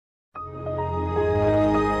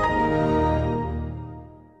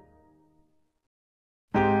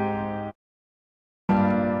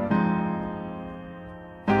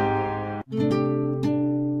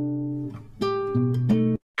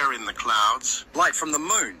clouds. Light from the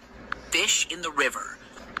moon. Fish in the river.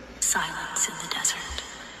 Silence in the desert.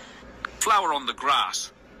 Flower on the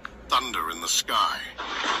grass. Thunder in the sky.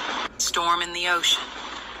 Storm in the ocean.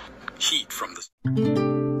 Heat from the...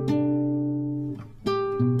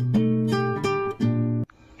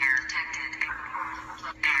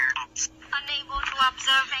 Unable to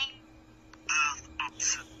observe.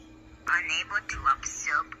 Unable to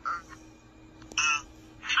observe.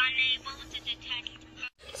 Unable to detect.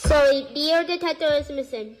 Sorry, the air detector is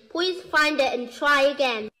missing. Please find it and try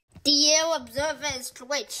again. The air observer is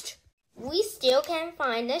switched. We still can't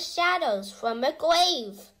find the shadows from the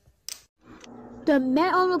grave. The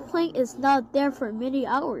man on the plane is not there for many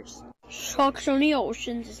hours. Sharks on the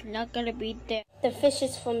oceans is not gonna be there. The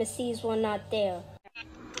fishes from the seas were not there.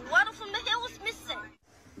 The water from the hill was missing.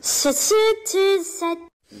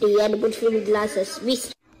 The animal from glasses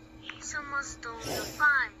missed. Someone stole the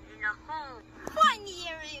fine in a hole. Find the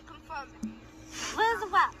area confirmed. Where's the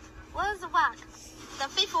rock? Where's the rock? The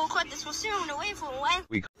faithful quarters were soon away from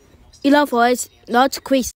away. Enough voice, not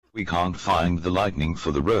quiz. We can't find the lightning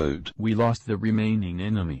for the road. We lost the remaining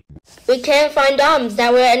enemy. We can't find arms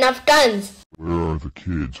that were enough guns. Where are the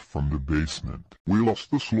kids from the basement? We lost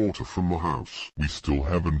the slaughter from the house. We still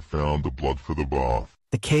haven't found the blood for the bath.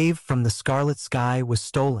 The cave from the Scarlet Sky was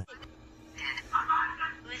stolen.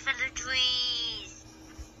 With the trees.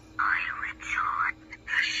 I return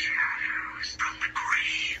the shadows from the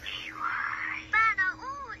grave. But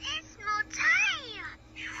it's no time.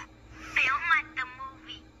 Film like the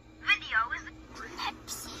movie. Video is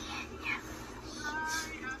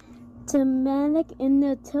The manic in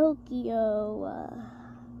the Tokyo.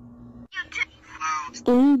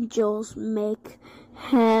 Angels make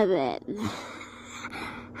heaven.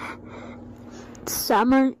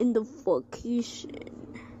 Summer in the vacation.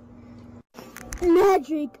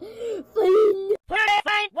 Magic.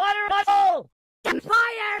 Find water bottle.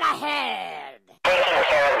 Fire ahead. Taking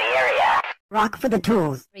care of the area. Rock for the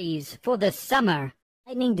tools. Trees for the summer.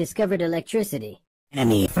 Lightning discovered electricity.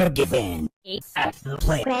 Enemy forgiven. At the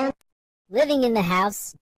plate. Living in the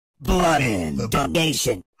house. Blood in the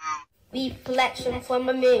donation. Reflection from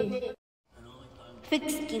the moon.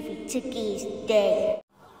 Thanksgiving Turkey's Day.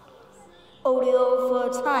 Audio for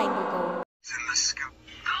time ago.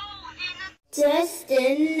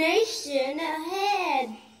 Destination ahead.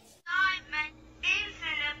 diamond,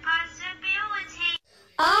 infinite possibility.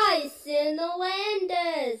 Ice in the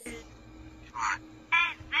Landers.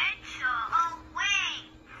 Adventure away.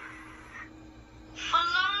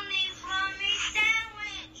 Bologna flummy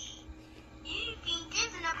sandwich. You think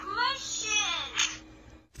this is a question?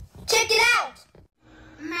 Check it out.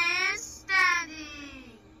 Man standing.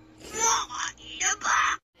 Mama, eat a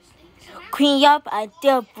box. Clean up at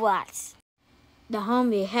the box. The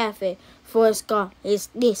homie have it for a scar is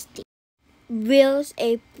listed. Wheels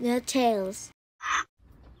ape the tails.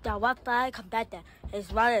 The Wi-Fi competitor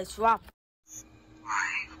is rather swap.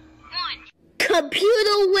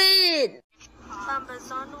 Computer win!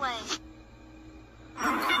 Bumpers on the way.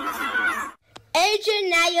 Agent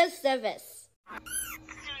Naya service.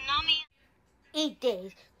 Tsunami. It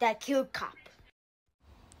is the Q cop.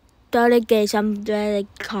 Delegation dreaded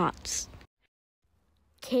cops.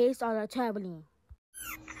 Case on the traveling.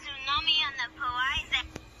 Tsunami on the horizon.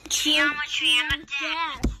 Geometry and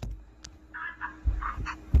death.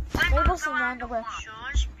 Labels around the world.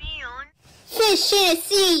 Fish in the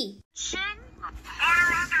sea.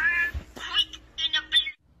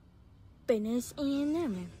 Business in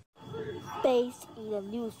the Base in the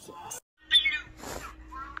music.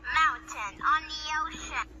 Mountain on the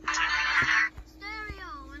ocean.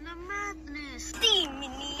 Stereo in the madness. Steam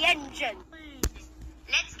in the engine.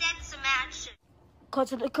 Let's get some action. Cut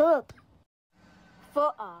to the cup.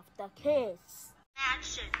 Full of the kiss.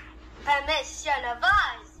 Action. Permission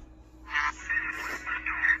advised.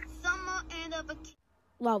 Summer and a vacation.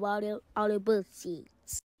 Wow, all the bird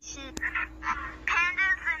seeds.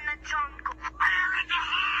 Pandas in the jungle.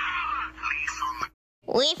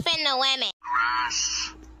 We finna women.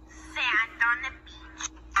 Grass. Sand on the beach.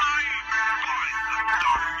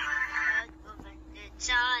 Over the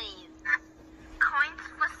giant. Coins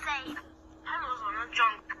for sale. Hellos on the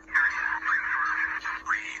jungle.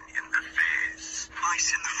 Rain in the fizz. Ice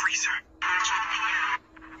in the freezer.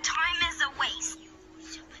 Time is a waste.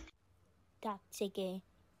 That's again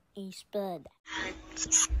is bird.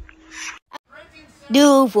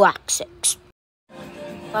 Do boxes.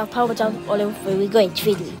 Our power down all of very great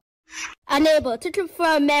feeling. Unable to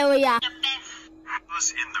confirm area.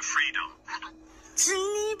 Was in the freedom.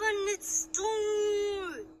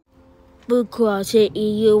 Book was a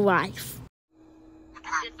EU wife.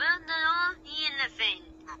 The bird in the fin.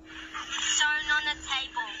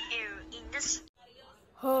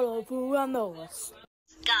 Purannoas.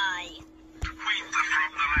 Sky. Winter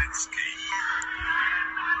from the landscape.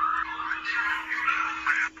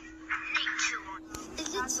 Nature.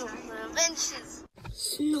 Is it some adventures?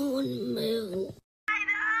 Snow in the middle. I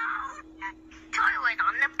know. Toilet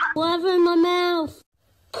on the butt. Whatever in my mouth.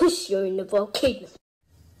 Push you in the volcano.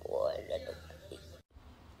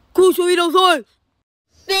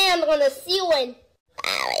 Stand on the ceiling.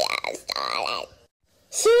 Oh, yeah, started.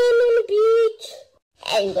 Sit on the beach.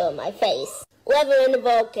 Anger on my face. Lever in the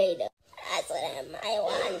volcano. That's what I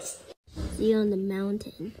want. See on the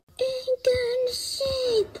mountain. Anger in the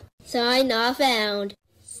shape. Sign not found.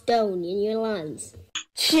 Stone in your lungs.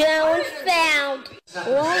 Challenge found.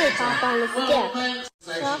 Lollipop on the step.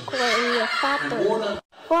 Chocolate in your bathroom.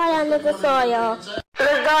 What under the soil?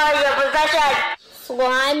 Regard your possession.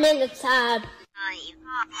 Slime in the tub.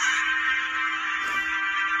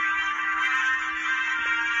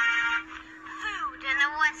 Food in the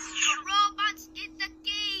west. Robots in the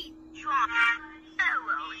gate.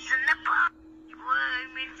 Arrows in the box.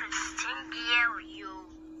 Worm in the stinky area.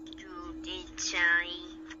 You did say.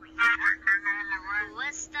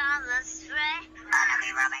 What's the stray?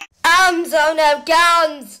 Arms on no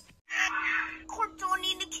guns. Cordon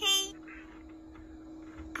in the key.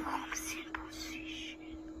 Bombs in position.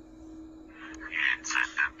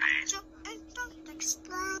 Insert the page. Don't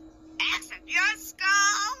explode. Answer your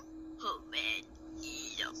skull. Oh man,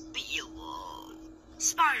 need a beer.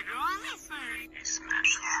 Spider on the face.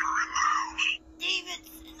 Smash harder in the house.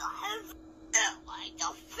 David's in the heaven. Like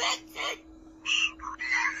a fixin'.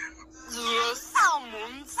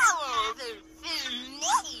 Someone's tower of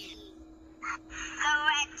infinity. The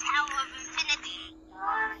red tower of infinity.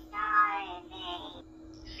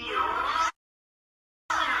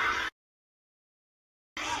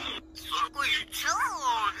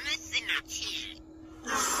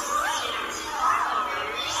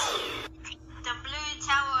 The blue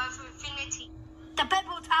tower of infinity. The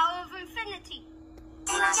purple tower of infinity.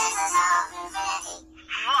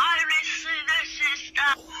 Virus in the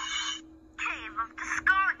system. Cave of the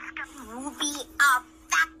Scarlet Ruby of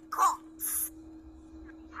the Corpse.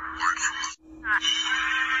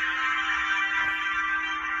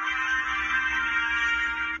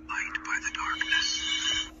 Light by the darkness.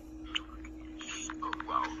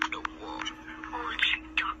 Around the wall. Only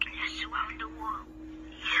darkness around the wall.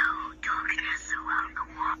 You, darkness around the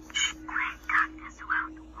wall. Great darkness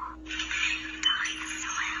around the wall. Darkness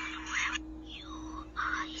around the wall. You,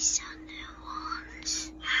 eyes on the walls.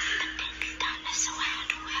 The pink darkness around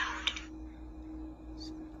the world.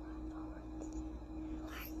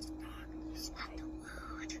 Darkness at the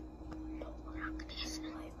world. Darkness at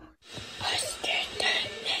the world. What's the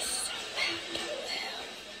darkness around the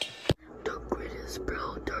world? The greatest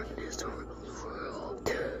brown darkness over the world.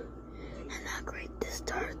 And the greatest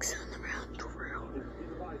dark sun around the world.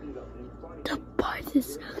 The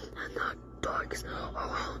brightest and the darkest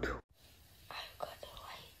around the world. I'm gonna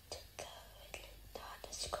wait to go and let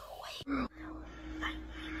darkness go away.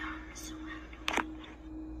 Darkness around the world.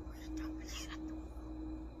 Darkness at the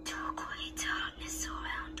world. The great darkness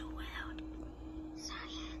around the world.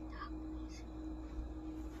 Silent darkness.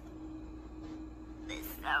 This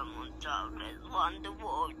sound darkness around the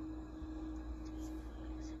world.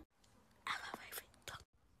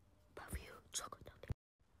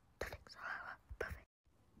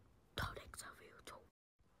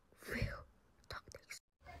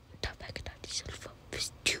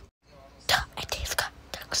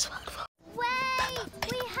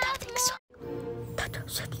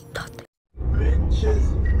 Riches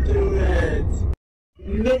threats,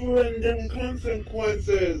 never-ending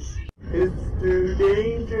consequences. It's too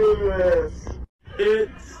dangerous.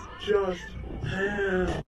 It's just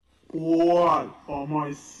hell. What for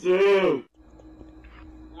my soup?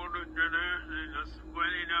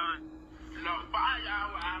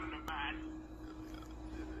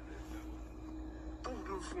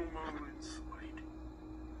 Beautiful moments, lady.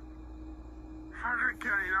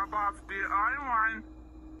 Hurricane above the island.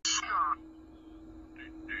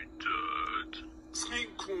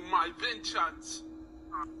 Twinkle my vengeance.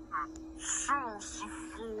 Sauce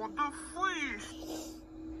for the feast.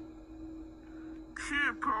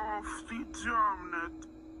 Keeper of the damned.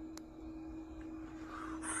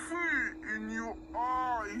 Fear in your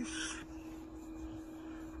eyes.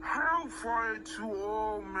 Hellfire to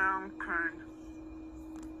all mankind.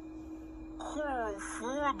 Call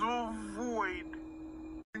for the void.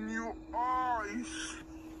 In your eyes.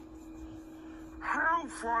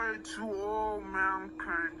 Hellfire to all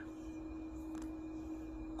mankind.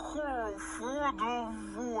 Call for the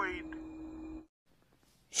void.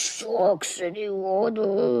 Sharks in the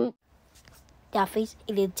water. their face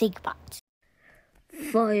in a teapot.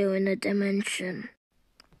 Fire in a dimension.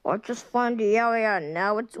 Or just find the area and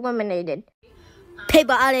now it's eliminated.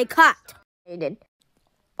 Paper on a cart.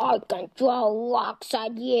 I can throw rocks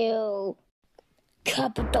at you.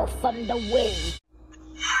 Capital from the wind.